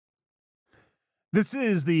This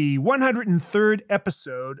is the 103rd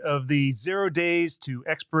episode of the 0 Days to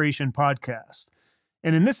Expiration podcast.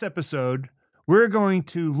 And in this episode, we're going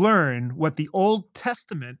to learn what the Old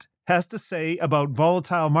Testament has to say about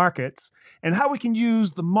volatile markets and how we can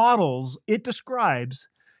use the models it describes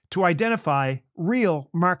to identify real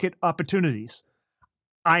market opportunities.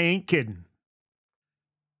 I ain't kidding.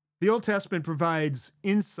 The Old Testament provides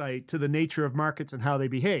insight to the nature of markets and how they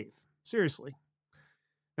behave. Seriously.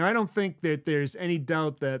 Now, I don't think that there's any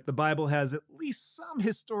doubt that the Bible has at least some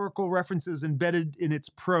historical references embedded in its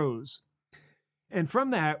prose. And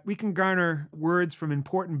from that, we can garner words from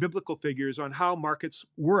important biblical figures on how markets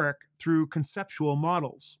work through conceptual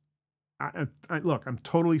models. Look, I'm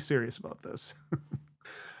totally serious about this.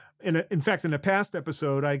 In fact, in a past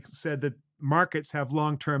episode, I said that markets have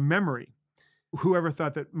long-term memory. Whoever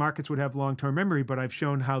thought that markets would have long-term memory, but I've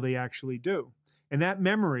shown how they actually do. And that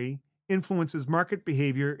memory influences market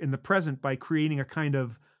behavior in the present by creating a kind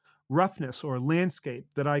of roughness or landscape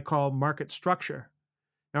that I call market structure.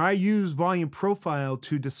 Now, I use volume profile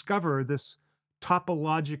to discover this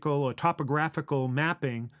topological or topographical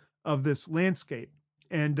mapping of this landscape.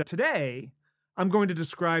 And today, I'm going to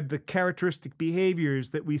describe the characteristic behaviors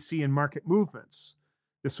that we see in market movements,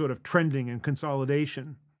 this sort of trending and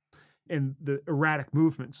consolidation and the erratic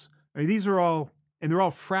movements. I mean, they're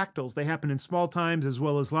all fractals. They happen in small times as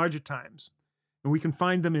well as larger times. And we can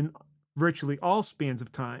find them in virtually all spans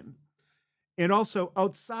of time. And also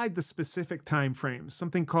outside the specific time frames,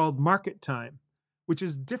 something called market time, which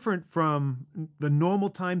is different from the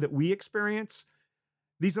normal time that we experience.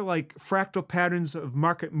 These are like fractal patterns of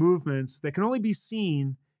market movements that can only be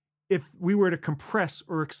seen if we were to compress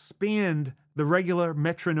or expand the regular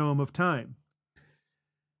metronome of time.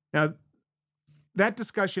 Now, that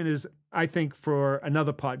discussion is, I think, for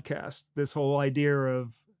another podcast, this whole idea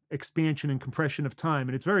of expansion and compression of time.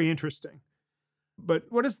 And it's very interesting. But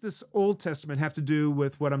what does this Old Testament have to do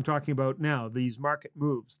with what I'm talking about now, these market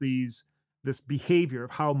moves, this behavior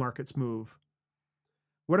of how markets move?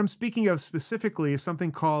 What I'm speaking of specifically is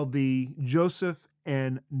something called the Joseph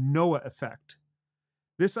and Noah effect.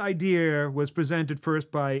 This idea was presented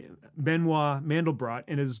first by Benoit Mandelbrot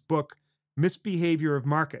in his book, Misbehavior of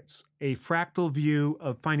Markets, a Fractal View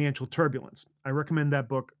of Financial Turbulence. I recommend that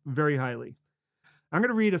book very highly. I'm going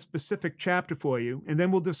to read a specific chapter for you, and then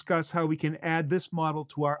we'll discuss how we can add this model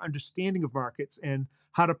to our understanding of markets and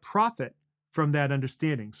how to profit from that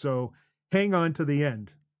understanding. So hang on to the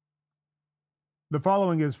end. The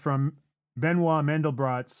following is from Benoit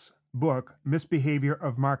Mandelbrot's book, Misbehavior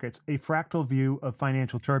of Markets, a Fractal View of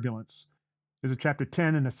Financial Turbulence. There's a chapter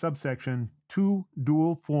 10 and a subsection, two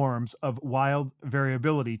dual forms of wild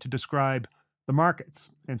variability to describe the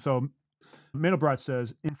markets. And so Mandelbrot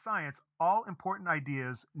says, in science, all important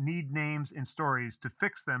ideas need names and stories to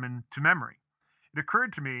fix them into memory. It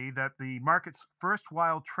occurred to me that the market's first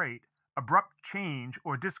wild trait, abrupt change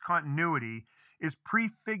or discontinuity, is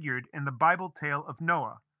prefigured in the Bible tale of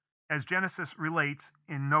Noah. As Genesis relates,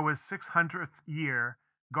 in Noah's 600th year,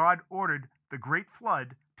 God ordered the great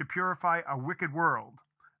flood to purify a wicked world.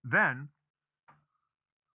 Then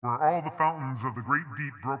were all the fountains of the great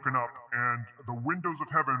deep broken up, and the windows of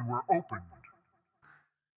heaven were opened.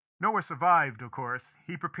 Noah survived, of course.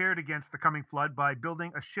 He prepared against the coming flood by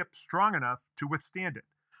building a ship strong enough to withstand it.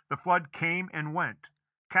 The flood came and went,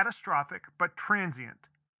 catastrophic but transient.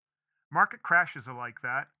 Market crashes are like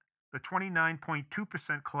that. The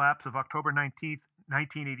 29.2% collapse of October 19th,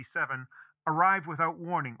 1987 arrived without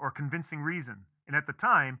warning or convincing reason, and at the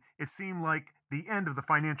time, it seemed like the end of the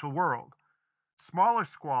financial world. Smaller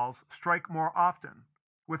squalls strike more often,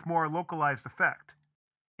 with more localized effect.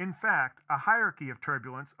 In fact, a hierarchy of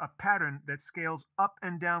turbulence, a pattern that scales up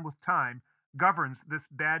and down with time, governs this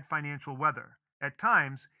bad financial weather. At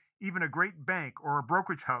times, even a great bank or a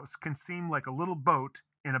brokerage house can seem like a little boat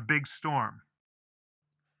in a big storm.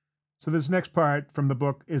 So this next part from the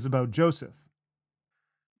book is about Joseph.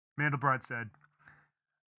 Mandelbrot said,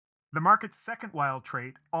 the market's second wild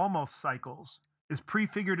trait, almost cycles, is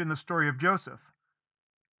prefigured in the story of Joseph.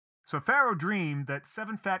 So Pharaoh dreamed that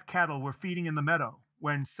 7 fat cattle were feeding in the meadow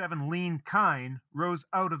when 7 lean kine rose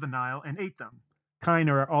out of the Nile and ate them. Kine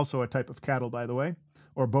are also a type of cattle, by the way,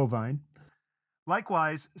 or bovine.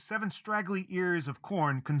 Likewise, 7 straggly ears of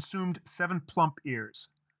corn consumed 7 plump ears.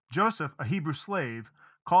 Joseph, a Hebrew slave,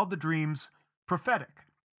 called the dreams prophetic.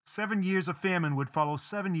 7 years of famine would follow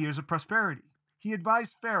 7 years of prosperity. He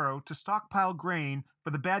advised Pharaoh to stockpile grain for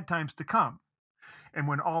the bad times to come. And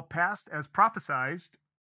when all passed as prophesied,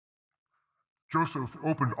 Joseph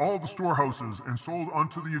opened all the storehouses and sold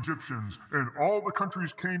unto the Egyptians, and all the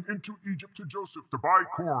countries came into Egypt to Joseph to buy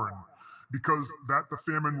corn. because that the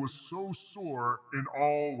famine was so sore in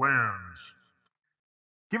all lands.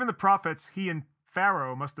 Given the profits he and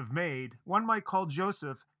Pharaoh must have made, one might call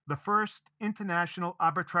Joseph the first international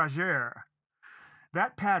arbitrageur.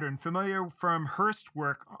 That pattern, familiar from Hearst's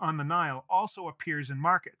work on the Nile, also appears in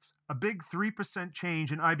markets. A big 3%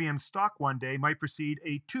 change in IBM's stock one day might precede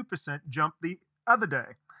a 2% jump the other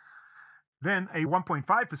day. Then a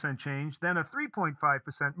 1.5% change, then a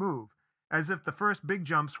 3.5% move, as if the first big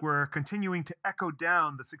jumps were continuing to echo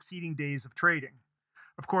down the succeeding days of trading.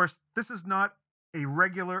 Of course, this is not a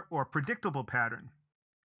regular or predictable pattern,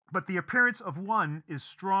 but the appearance of one is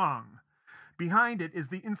strong. Behind it is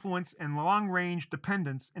the influence and long-range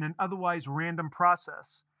dependence in an otherwise random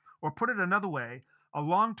process, or put it another way, a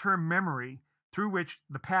long-term memory through which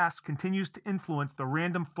the past continues to influence the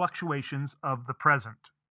random fluctuations of the present.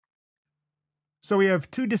 So we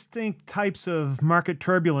have two distinct types of market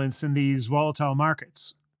turbulence in these volatile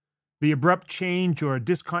markets. The abrupt change or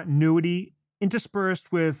discontinuity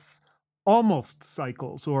interspersed with almost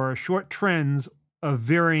cycles or short trends of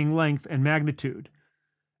varying length and magnitude.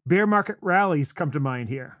 Bear market rallies come to mind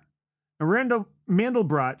here.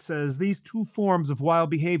 Mandelbrot says these two forms of wild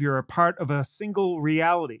behavior are part of a single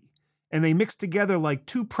reality, and they mix together like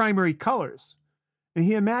two primary colors. And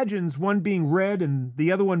he imagines one being red and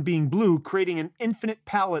the other one being blue, creating an infinite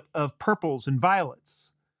palette of purples and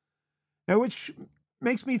violets. Now, which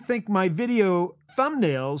makes me think my video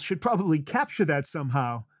thumbnails should probably capture that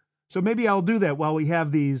somehow. So maybe I'll do that while we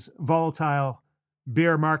have these volatile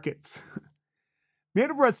bear markets.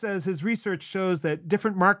 Mandelbrot says his research shows that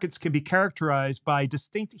different markets can be characterized by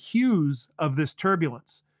distinct hues of this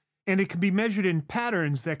turbulence, and it can be measured in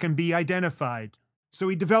patterns that can be identified. So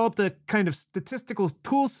he developed a kind of statistical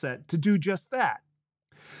tool set to do just that.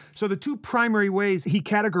 So the two primary ways he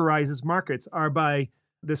categorizes markets are by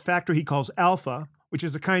this factor he calls alpha, which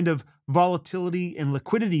is a kind of volatility and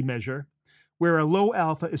liquidity measure, where a low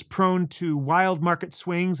alpha is prone to wild market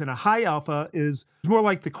swings and a high alpha is more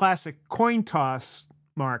like the classic coin toss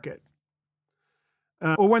market,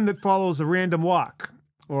 or one that follows a random walk,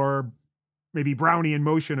 or maybe Brownian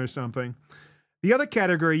motion or something. The other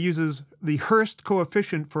category uses the Hearst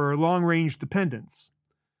coefficient for long-range dependence,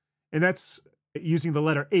 and that's using the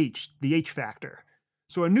letter H, the H factor.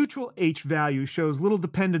 So a neutral H value shows little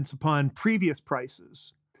dependence upon previous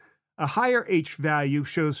prices. A higher H value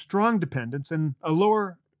shows strong dependence, and a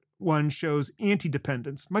lower one shows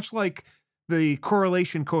anti-dependence, much like the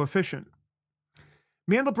correlation coefficient.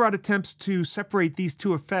 Mandelbrot attempts to separate these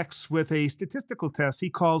two effects with a statistical test he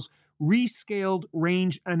calls rescaled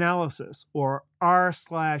range analysis, or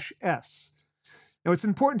R/S. Now, it's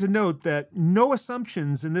important to note that no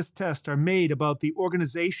assumptions in this test are made about the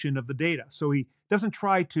organization of the data, so he doesn't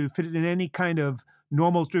try to fit it in any kind of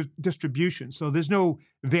normal distribution. So there's no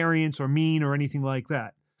variance or mean or anything like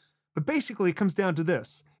that. But basically, it comes down to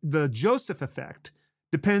this. The Joseph effect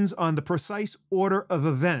depends on the precise order of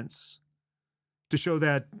events to show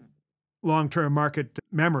that long-term market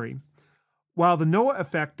memory, while the Noah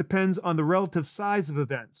effect depends on the relative size of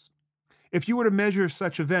events. If you were to measure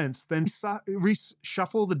such events, then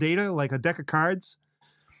reshuffle the data like a deck of cards.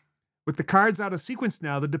 With the cards out of sequence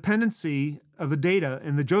now, the dependency of the data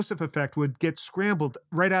and the Joseph effect would get scrambled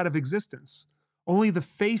right out of existence. Only the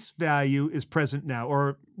face value is present now,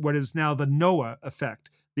 or what is now the Noah effect,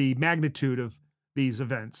 the magnitude of these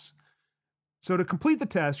events. So to complete the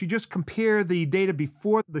test, you just compare the data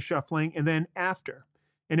before the shuffling and then after.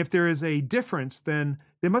 And if there is a difference, then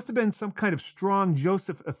there must have been some kind of strong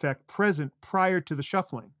Joseph effect present prior to the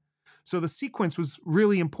shuffling. So the sequence was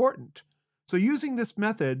really important. So using this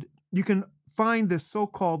method, you can find this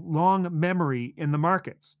so-called long memory in the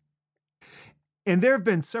markets. And there have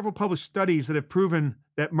been several published studies that have proven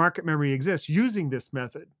that market memory exists using this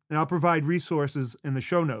method. And I'll provide resources in the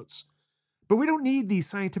show notes. But we don't need these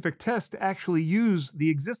scientific tests to actually use the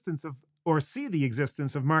existence of, or see the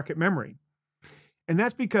existence of market memory. And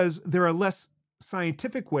that's because there are less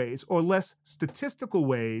scientific ways or less statistical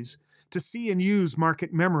ways to see and use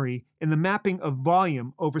market memory in the mapping of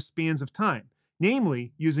volume over spans of time,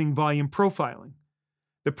 namely using volume profiling.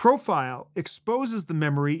 The profile exposes the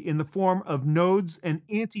memory in the form of nodes and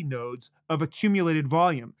antinodes of accumulated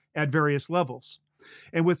volume at various levels.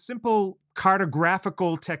 And with simple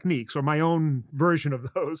cartographical techniques, or my own version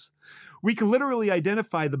of those, we can literally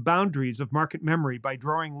identify the boundaries of market memory by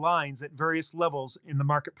drawing lines at various levels in the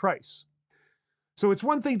market price. So it's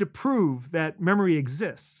one thing to prove that memory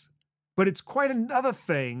exists, but it's quite another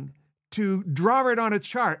thing to draw it on a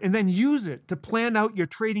chart and then use it to plan out your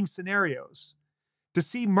trading scenarios, to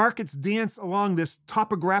see markets dance along this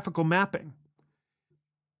topographical mapping.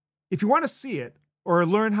 If you want to see it, or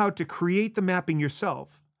learn how to create the mapping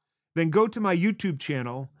yourself, then go to my YouTube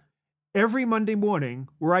channel every Monday morning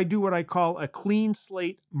where I do what I call a clean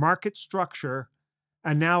slate market structure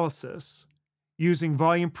analysis using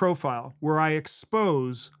volume profile, where I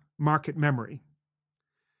expose market memory.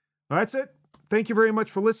 Well, that's it. Thank you very much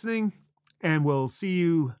for listening, and we'll see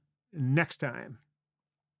you next time.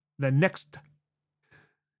 The next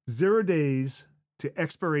 0 Days to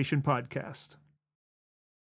Expiration podcast.